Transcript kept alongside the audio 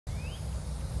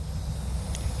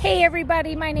Hey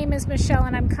everybody, my name is Michelle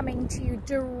and I'm coming to you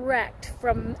direct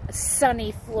from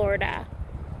sunny Florida.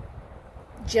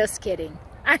 Just kidding.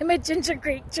 I'm at Ginger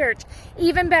Creek Church.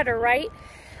 Even better, right?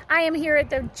 I am here at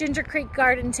the Ginger Creek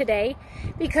Garden today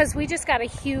because we just got a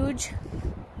huge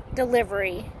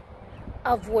delivery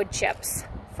of wood chips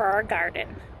for our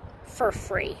garden for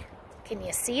free. Can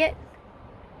you see it?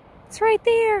 It's right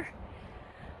there.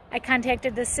 I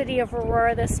contacted the city of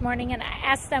Aurora this morning and I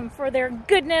asked them for their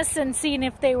goodness and seeing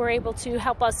if they were able to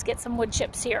help us get some wood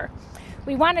chips here.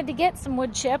 We wanted to get some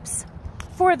wood chips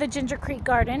for the Ginger Creek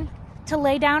Garden to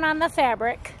lay down on the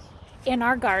fabric in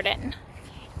our garden.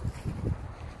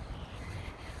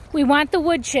 We want the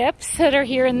wood chips that are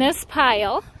here in this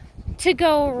pile to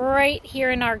go right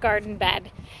here in our garden bed.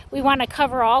 We want to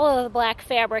cover all of the black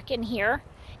fabric in here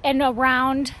and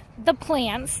around the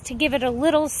plants to give it a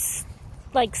little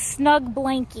like snug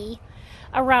blankie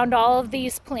around all of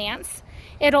these plants.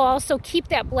 It'll also keep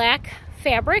that black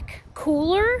fabric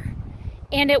cooler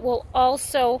and it will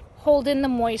also hold in the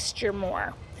moisture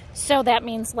more. So that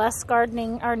means less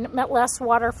gardening or less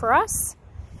water for us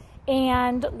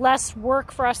and less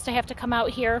work for us to have to come out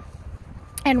here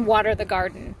and water the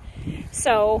garden.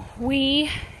 So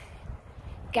we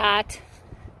got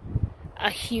a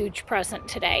huge present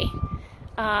today.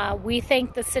 We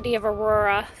thank the city of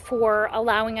Aurora for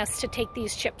allowing us to take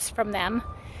these chips from them.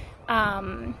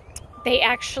 They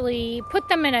actually put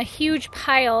them in a huge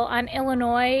pile on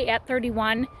Illinois at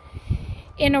 31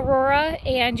 in Aurora,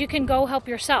 and you can go help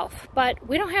yourself. But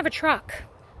we don't have a truck,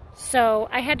 so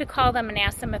I had to call them and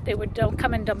ask them if they would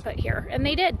come and dump it here, and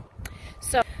they did.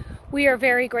 So we are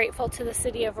very grateful to the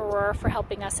city of Aurora for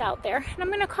helping us out there. And I'm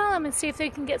going to call them and see if they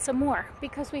can get some more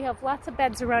because we have lots of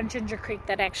beds around Ginger Creek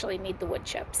that actually need the wood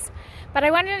chips. But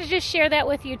I wanted to just share that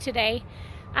with you today.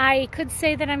 I could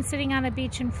say that I'm sitting on a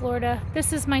beach in Florida.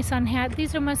 This is my sun hat.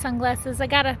 These are my sunglasses. I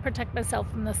got to protect myself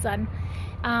from the sun.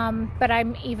 But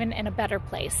I'm even in a better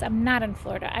place. I'm not in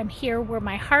Florida. I'm here where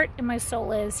my heart and my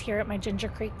soul is, here at my Ginger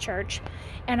Creek Church.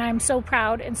 And I'm so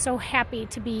proud and so happy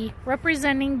to be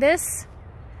representing this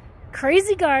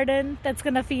crazy garden that's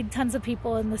going to feed tons of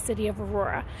people in the city of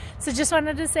Aurora. So just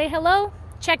wanted to say hello,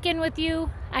 check in with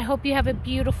you. I hope you have a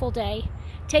beautiful day.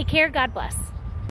 Take care. God bless.